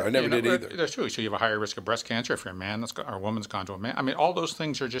about that. I never did either. That's true. So you have a higher risk of breast cancer if you're a man or a woman's gone to a man. I mean, all those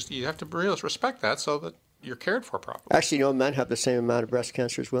things are just, you have to really respect that so that you're cared for properly. Actually, men have the same amount of breast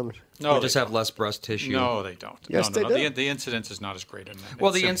cancer as women. No, they just have less breast tissue. No, they don't. Yes, no. they do. The incidence is not as great in men.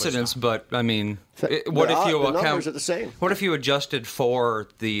 Well, It's the simply incidence, not. but I mean, The numbers are the same. What if you adjusted for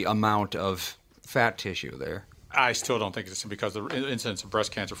the amount of fat tissue there? I still don't think it's because the incidence of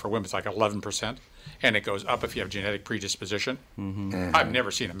breast cancer for women is like 11%, and it goes up if you have genetic predisposition. I've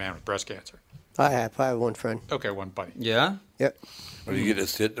never seen a man with breast cancer. I have one friend. Okay, one buddy. Yeah? Yep. Or you get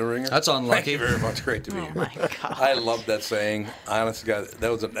his tit in the ringer? That's unlucky. Thank you very much. Great to be here. I love that saying. Honest to God,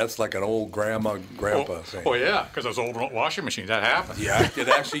 that's like an old grandpa saying. Oh, yeah, because those old washing machines, that happened. Yeah, it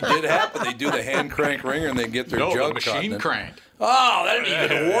actually did happen. They do the hand crank ringer and they get their No, jug the caught in machine it. crank. Oh, that'd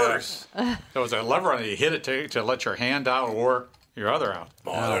be even worse. There was a lever on it. You hit it to let your hand out or your other out.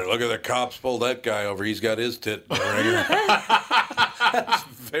 Oh, look at the cops pull that guy over. He's got his tit in the ringer. That's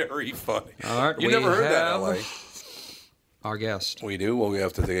very funny. All right, You we never heard that, have LA? Our guest. We do. Well, we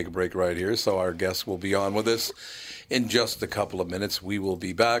have to take a break right here. So our guest will be on with us in just a couple of minutes. We will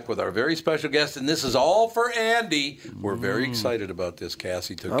be back with our very special guest, and this is all for Andy. We're very excited about this.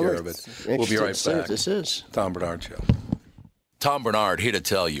 Cassie took care of it. We'll be right back. This is Tom Bernard Show. Tom Bernard here to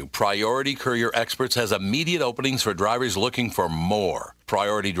tell you, Priority Courier Experts has immediate openings for drivers looking for more.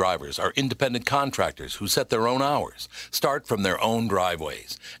 Priority drivers are independent contractors who set their own hours, start from their own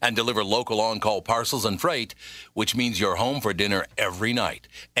driveways, and deliver local on-call parcels and freight, which means you're home for dinner every night,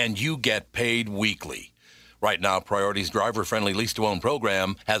 and you get paid weekly. Right now, Priority's driver-friendly lease-to-own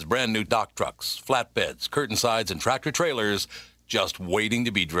program has brand-new dock trucks, flatbeds, curtain sides, and tractor-trailers just waiting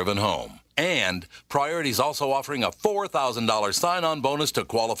to be driven home. And Priority's also offering a $4,000 sign-on bonus to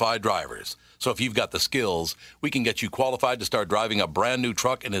qualified drivers. So if you've got the skills, we can get you qualified to start driving a brand new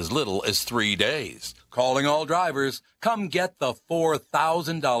truck in as little as 3 days. Calling all drivers, come get the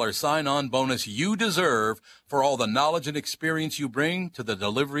 $4,000 sign-on bonus you deserve for all the knowledge and experience you bring to the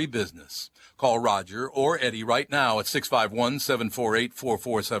delivery business. Call Roger or Eddie right now at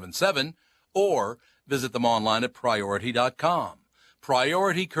 651-748-4477 or visit them online at priority.com.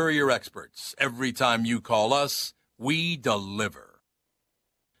 Priority Courier Experts. Every time you call us, we deliver.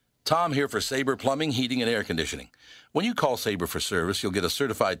 Tom here for Sabre Plumbing, Heating, and Air Conditioning. When you call Sabre for service, you'll get a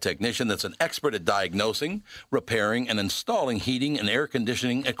certified technician that's an expert at diagnosing, repairing, and installing heating and air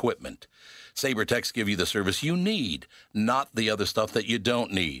conditioning equipment. Sabre Techs give you the service you need, not the other stuff that you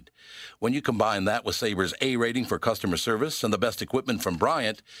don't need. When you combine that with Sabre's A rating for customer service and the best equipment from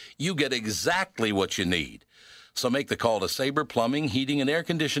Bryant, you get exactly what you need. So make the call to Sabre Plumbing, Heating, and Air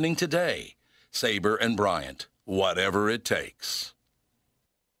Conditioning today. Sabre and Bryant, whatever it takes.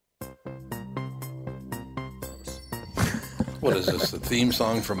 What is this, the theme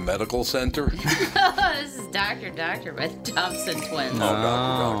song from Medical Center? This is Dr. Doctor by the Thompson Twins.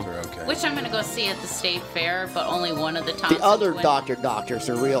 Doctor, okay. Which I'm going to go see at the State Fair, but only one of the Thompson the other twins. Doctor's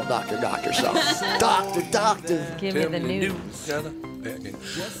the real Doctor song. Doctor. Give me the news.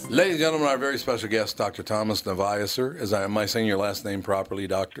 Ladies and gentlemen, our very special guest, Dr. Thomas Navajser. Am I saying your last name properly,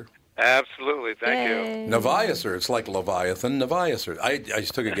 Doctor? Absolutely. Thank you. Navajser. It's like Leviathan. Navajser. I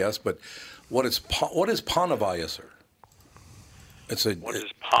just took a guess, but what is Ponavajser? What is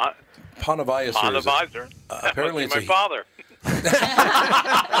Ponavajser? Ponavajser. Apparently, it's my father.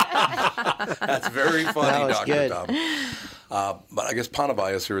 That's very funny, That was Dr. good. Tom. But I guess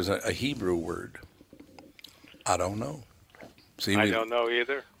Ponavajser is a Hebrew word. I don't know. See, I don't know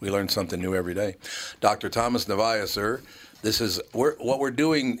either. We learn something new every day. Dr. Thomas Navajser, what we're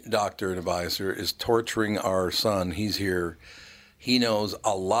doing, Dr. Navajser, is torturing our son. He's here. He knows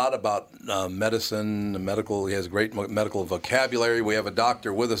a lot about medicine, medical. He has great medical vocabulary. We have a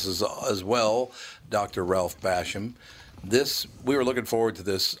doctor with us as well, Dr. Ralph Basham. We were looking forward to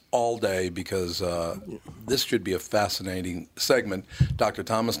this all day because this should be a fascinating segment. Dr.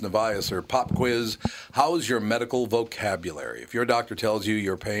 Thomas Navajser, pop quiz. How's your medical vocabulary? If your doctor tells you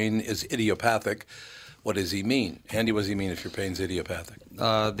your pain is idiopathic, what does he mean? Andy, what does he mean if your pain's idiopathic?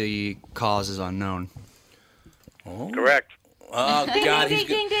 The cause is unknown. Oh. Correct. Oh, God. Ding,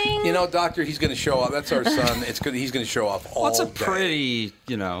 ding, ding. You know, Doctor, he's going to show off. That's our son. He's going to show off all That's a day. pretty, I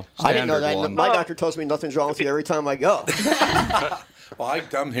didn't know standard that. one. My doctor tells me nothing's wrong with you every time I go. Well,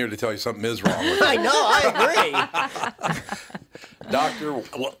 I'm here to tell you something is wrong with you. I know. I agree. Doctor,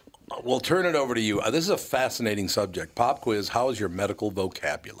 we'll turn it over to you. This is a fascinating subject. Pop quiz, how is your medical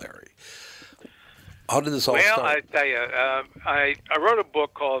vocabulary? How did this all Well, start? I tell you, I wrote a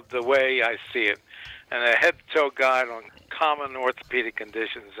book called The Way I See It, and a head-to-toe guide on common orthopedic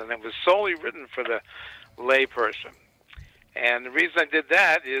conditions, and it was solely written for the layperson. And the reason I did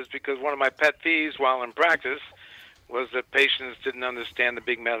that is because one of my pet peeves while in practice was that patients didn't understand the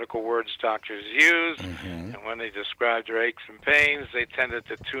big medical words doctors use, and when they described their aches and pains, they tended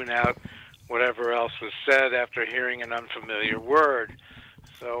to tune out whatever else was said after hearing an unfamiliar word.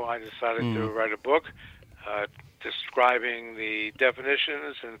 So I decided to write a book describing the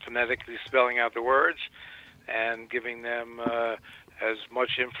definitions and phonetically spelling out the words and giving them as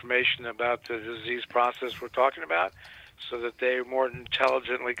much information about the disease process we're talking about so that they more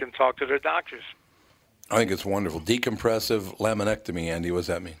intelligently can talk to their doctors. I think it's wonderful. Decompressive laminectomy, Andy, what does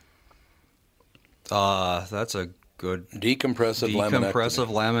that mean? That's a good... Decompressive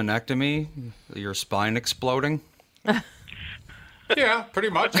laminectomy? Your spine exploding? Yeah, pretty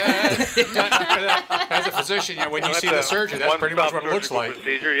much. As a physician, when you see the surgery, that's pretty much what it looks like.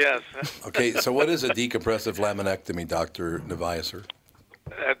 Procedure, yes. Okay, so what is a decompressive laminectomy, Dr. Neviaser?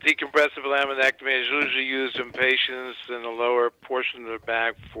 A decompressive laminectomy is usually used in patients in the lower portion of the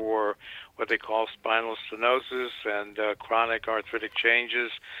back for what they call spinal stenosis and chronic arthritic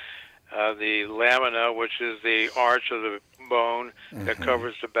changes. The lamina, which is the arch of the bone that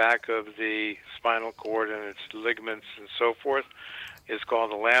covers the back of the spinal cord and its ligaments and so forth, is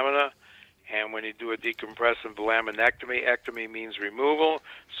called the lamina. And when you do a decompressive laminectomy, ectomy means removal,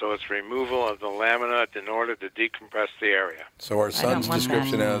 so it's removal of the lamina in order to decompress the area. So our son's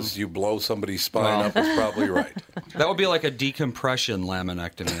description as you blow somebody's spine up is probably right. That would be like a decompression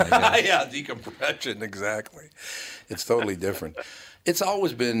laminectomy, I guess. Yeah, decompression, exactly. It's totally different. It's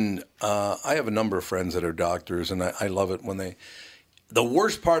always been, I have a number of friends that are doctors, and I love it when they, the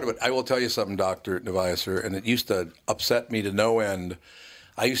worst part of it, I will tell you something, Dr. Neviaser, and it used to upset me to no end.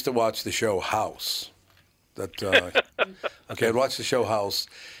 I used to watch the show House. I'd watch the show House,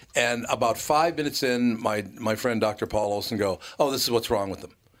 and about 5 minutes in, my friend Dr. Paul Olson go, "Oh, this is what's wrong with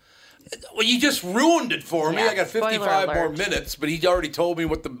them." Well, you just ruined it for me. I got 55 more minutes, but he already told me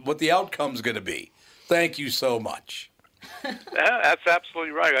what the outcome's going to be. Thank you so much. That's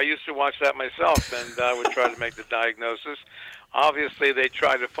absolutely right. I used to watch that myself, and I would try to make the diagnosis. Obviously, they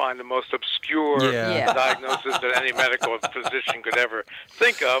try to find the most obscure diagnosis that any medical physician could ever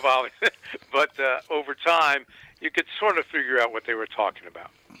think of. But over time, you could sort of figure out what they were talking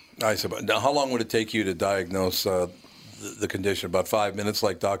about. I suppose. Now, how long would it take you to diagnose the condition? About 5 minutes,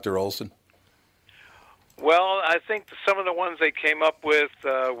 like Dr. Olson? Well, I think some of the ones they came up with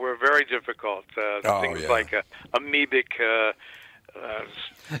were very difficult. Things like amoebic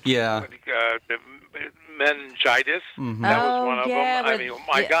meningitis. That was one of them. I mean,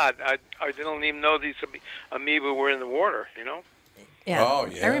 my God, I didn't even know these amoeba were in the water, you know? Yeah. Oh,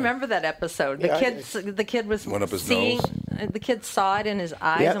 yeah. I remember that episode. The kid was went up his seeing. nose. The kid saw it in his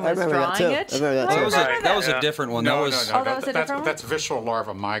eyes and was drawing it. I remember that too. That was a different one. No, that was a different one? That's visceral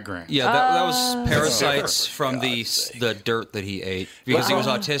larva migraine. Yeah, that was parasites from the dirt that he ate because he was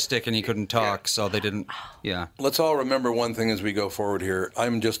autistic and he couldn't talk, so they didn't. Yeah. Let's all remember one thing as we go forward here.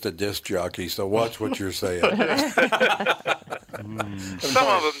 I'm just a disc jockey, so watch what you're saying. Some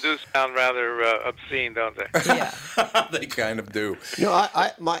of them do sound rather obscene, don't they? Yeah. They kind of do. You know,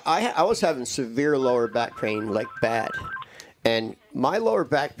 I was having severe lower back pain, like bad. And my lower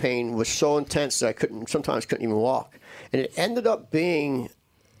back pain was so intense that I sometimes couldn't even walk. And it ended up being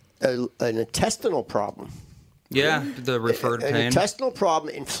an intestinal problem. Yeah, the referred An pain. intestinal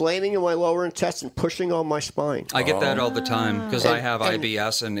problem, inflaming in my lower intestine, pushing on my spine. I get that all the time because I have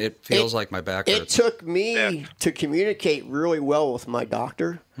IBS and it feels like my back It hurts. took me to communicate really well with my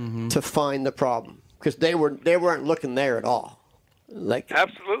doctor to find the problem because they weren't looking there at all.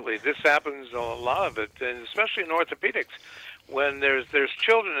 Absolutely, this happens a lot of it, and especially in orthopedics. When there's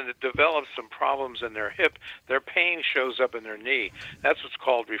children that develop some problems in their hip, their pain shows up in their knee. That's what's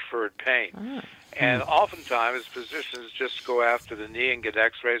called referred pain. And oftentimes physicians just go after the knee and get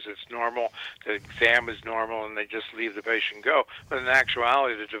x-rays. It's normal. The exam is normal, and they just leave the patient go. But in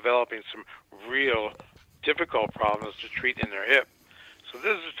actuality, they're developing some real difficult problems to treat in their hip. So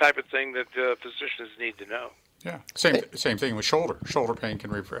this is the type of thing that physicians need to know. Yeah, same thing with shoulder. Shoulder pain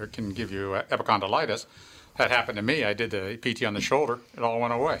can give you epicondylitis. That happened to me. I did the PT on the shoulder. It all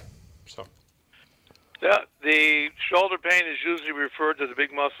went away. So. The shoulder pain is usually referred to the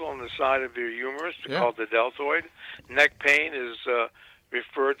big muscle on the side of your humerus, called the deltoid. Neck pain is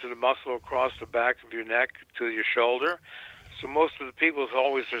referred to the muscle across the back of your neck to your shoulder. So most of the people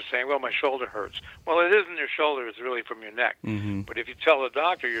always are saying, well, my shoulder hurts. Well, it isn't your shoulder. It's really from your neck. But if you tell the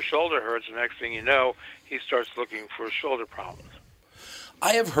doctor your shoulder hurts, the next thing you know, he starts looking for shoulder problems.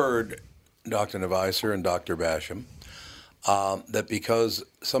 I have heard Dr. Nevisser and Dr. Basham, that because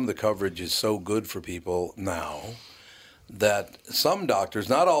some of the coverage is so good for people now, that some doctors,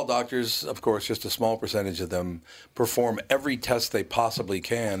 not all doctors, of course, just a small percentage of them, perform every test they possibly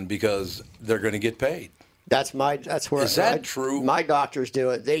can because they're going to get paid. That's where. Is that true? My doctors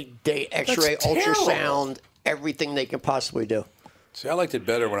do it. They X-ray, That's terrible. ultrasound, everything they can possibly do. See, I liked it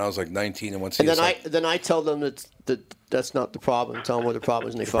better when I was like 19 and once. And then I tell them that's not the problem. Tell them what the problem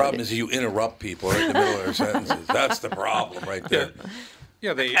is, and they The find problem it. is you interrupt people right in the middle of their sentences. That's the problem right there.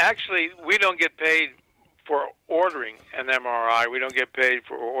 Yeah, Actually, we don't get paid for ordering an MRI. We don't get paid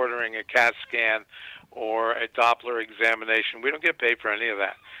for ordering a CAT scan or a Doppler examination. We don't get paid for any of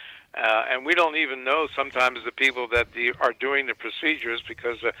that. And we don't even know sometimes the people that are doing the procedures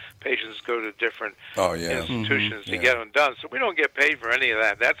because the patients go to different institutions to get them done. So we don't get paid for any of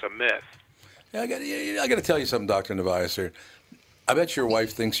that. That's a myth. Yeah, I got to tell you something, Dr. Nevisser. I bet your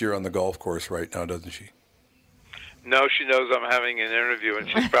wife thinks you're on the golf course right now, doesn't she? No, she knows I'm having an interview, and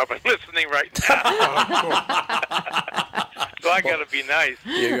she's probably listening right now. So I got to be nice.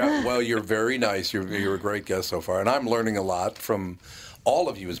 Well, you're very nice. You're a great guest so far, and I'm learning a lot from all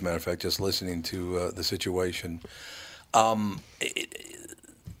of you, as a matter of fact, just listening to the situation.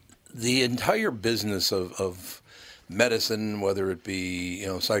 The entire business of medicine, whether it be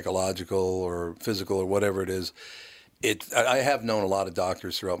psychological or physical or whatever it is, I have known a lot of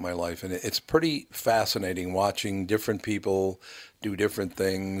doctors throughout my life, and it's pretty fascinating watching different people do different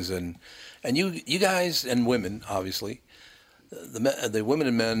things, and you guys and women, obviously, the women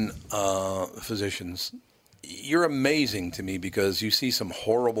and men physicians. You're amazing to me because you see some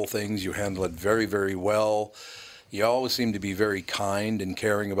horrible things. You handle it very, very well. You always seem to be very kind and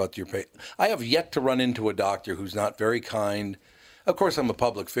caring about your patient. I have yet to run into a doctor who's not very kind. Of course, I'm a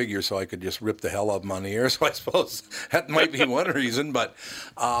public figure, so I could just rip the hell out of them on the air, so I suppose that might be one reason. But,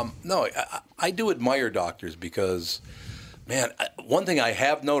 no, I do admire doctors because, man, one thing I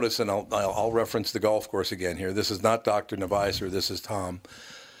have noticed, and I'll reference the golf course again here. This is not Dr. Nevisser. This is Tom.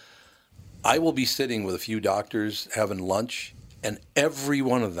 I will be sitting with a few doctors having lunch, and every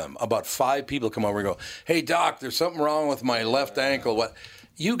one of them, about 5 people come over and go, "Hey, doc, there's something wrong with my left ankle." What?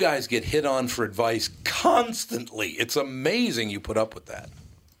 You guys get hit on for advice constantly. It's amazing you put up with that.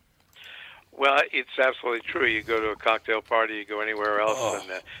 Well, it's absolutely true. You go to a cocktail party, you go anywhere else, and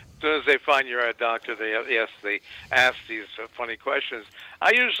as soon as they find you're a doctor, they ask these funny questions.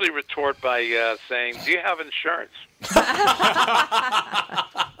 I usually retort by saying, "Do you have insurance?"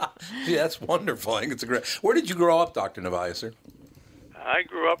 See, that's wonderful. I think it's a great. Where did you grow up, Dr. Nevisser? I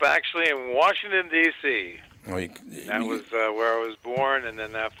grew up actually in Washington, D.C. Oh, That was where I was born, and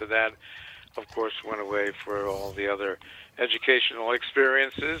then after that, of course, went away for all the other educational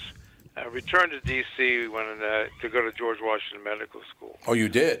experiences. I returned to D.C. Went to go to George Washington Medical School. Oh, you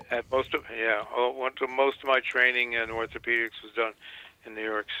did? Went to most of my training in orthopedics was done in New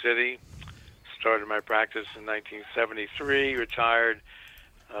York City. Started my practice in 1973. Retired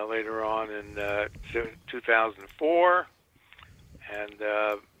later on in 2004, and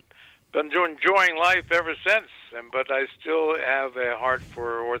been enjoying life ever since. But I still have a heart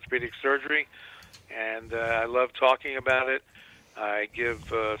for orthopedic surgery, and I love talking about it. I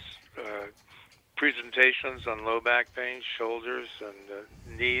give presentations on low back pain, shoulders,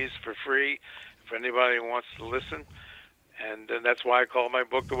 and knees for free if anybody wants to listen. And that's why I call my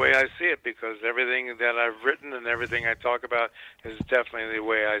book The Way I See It, because everything that I've written and everything I talk about is definitely the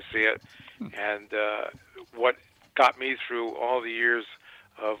way I see it. And what got me through all the years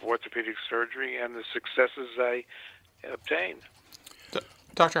of orthopedic surgery and the successes I obtained.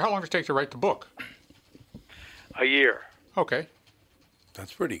 Doctor, how long did it take to write the book? A year. Okay.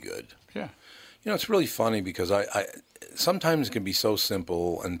 That's pretty good. Yeah. It's really funny because I sometimes it can be so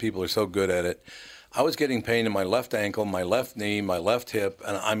simple and people are so good at it. I was getting pain in my left ankle, my left knee, my left hip,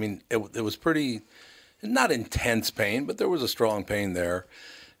 and I mean, it was pretty, not intense pain, but there was a strong pain there.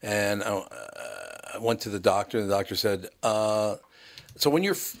 And I went to the doctor, and the doctor said, so when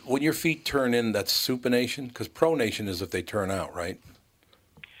your feet turn in, that's supination? Because pronation is if they turn out, right?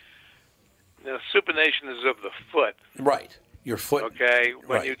 Now, supination is of the foot. Right. Your foot. Okay.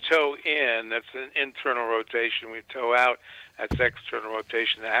 When right. you toe in, that's an internal rotation. When you toe out, that's external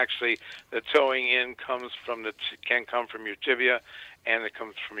rotation. Actually, the toeing in can come from your tibia, and it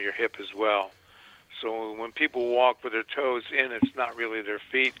comes from your hip as well. So when people walk with their toes in, it's not really their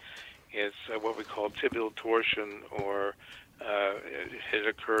feet. It's what we call tibial torsion, or it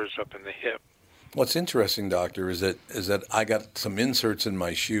occurs up in the hip. What's interesting, doctor, is that I got some inserts in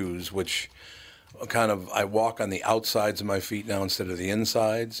my shoes, which I walk on the outsides of my feet now instead of the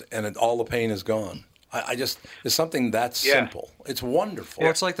insides, and all the pain is gone. I just, it's something that simple. It's wonderful.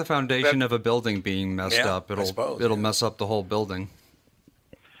 Well, it's like the foundation of a building being messed up. It'll mess up the whole building.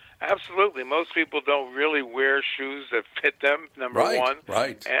 Absolutely. Most people don't really wear shoes that fit them, number one.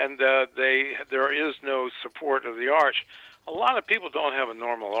 Right. And there is no support of the arch. A lot of people don't have a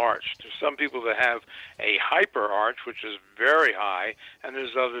normal arch. There's some people that have a hyper arch, which is very high, and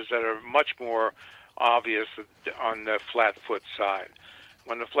there's others that are much more obvious on the flat foot side.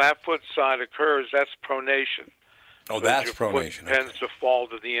 When the flat foot side occurs, that's pronation. Oh, So that's your foot pronation. tends to fall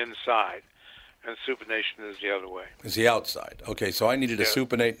to the inside, and supination is the other way. It's the outside. Okay, so I needed to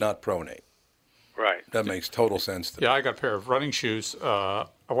supinate, not pronate. Right. That makes total sense to me. Yeah, I got a pair of running shoes a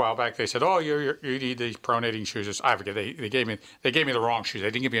while back. They said, "Oh, you need these pronating shoes." I forget. They gave me the wrong shoes.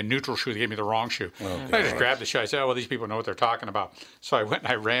 They didn't give me a neutral shoe. They gave me the wrong shoe. Okay. I just grabbed the shoe. I said, "Oh, well, these people know what they're talking about." So I went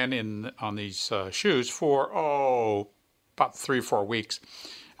and I ran in on these shoes for about 3 or 4 weeks.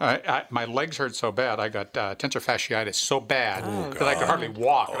 My legs hurt so bad. I got tensor fasciitis so bad that I could hardly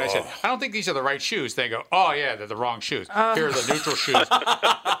walk. And I said, "I don't think these are the right shoes." They go, "Oh yeah, they're the wrong shoes. Here are the neutral shoes."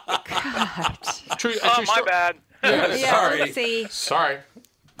 My bad. Yeah, sorry.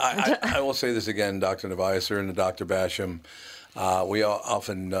 I will say this again, Dr. Neviaser and Dr. Basham. We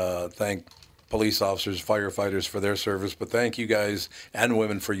often thank police officers, firefighters for their service, but thank you guys and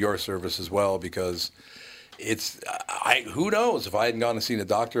women for your service as well, because who knows, if I hadn't gone and seen a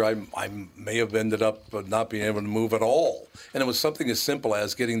doctor, I may have ended up not being able to move at all. And it was something as simple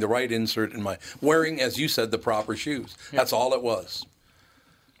as getting the right insert in wearing, as you said, the proper shoes. That's all it was.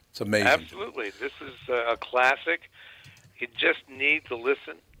 It's amazing. Absolutely. This is a classic. You just need to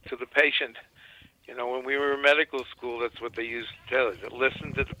listen to the patient. You know, when we were in medical school, that's what they used to tell us.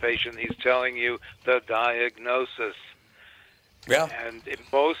 Listen to the patient. He's telling you the diagnosis. Yeah. And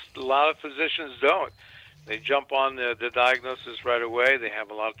a lot of physicians don't. They jump on the diagnosis right away. They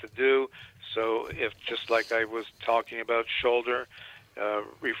have a lot to do. So if, just like I was talking about shoulder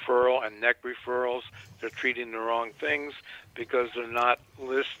referral and neck referrals, they're treating the wrong things because they're not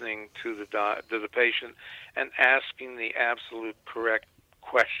listening to the patient and asking the absolute correct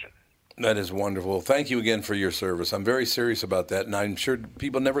question. That is wonderful. Thank you again for your service. I'm very serious about that, and I'm sure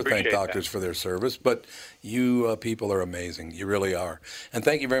people never thank doctors for their service, but you people are amazing. You really are. And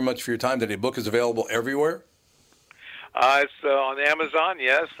thank you very much for your time today. The book is available everywhere? It's on Amazon,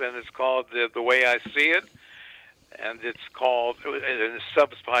 yes, and it's called The Way I See It, and it's called, and the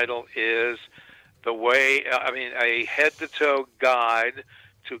subtitle is a head-to-toe guide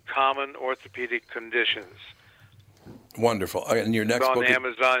to common orthopedic conditions. Wonderful. And your next it's on book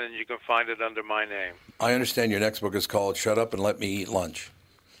Amazon, and you can find it under my name. I understand your next book is called Shut Up and Let Me Eat Lunch.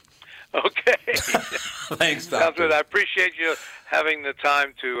 Okay. Thanks, Doctor. Sounds good. I appreciate you having the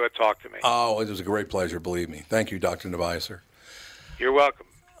time to talk to me. Oh, it was a great pleasure, believe me. Thank you, Dr. Neviaser. You're welcome.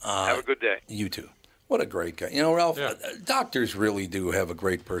 Have a good day. You too. What a great guy. You know, Ralph, doctors really do have a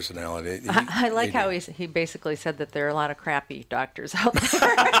great personality. I like how he basically said that there are a lot of crappy doctors out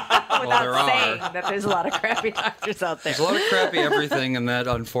there. Well, saying that there's a lot of crappy doctors out there. There's a lot of crappy everything, and that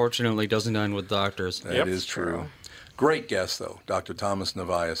unfortunately doesn't end with doctors. That is true. Great guest, though, Dr. Thomas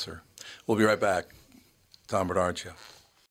Neviaser. We'll be right back. Tom Bernard Show.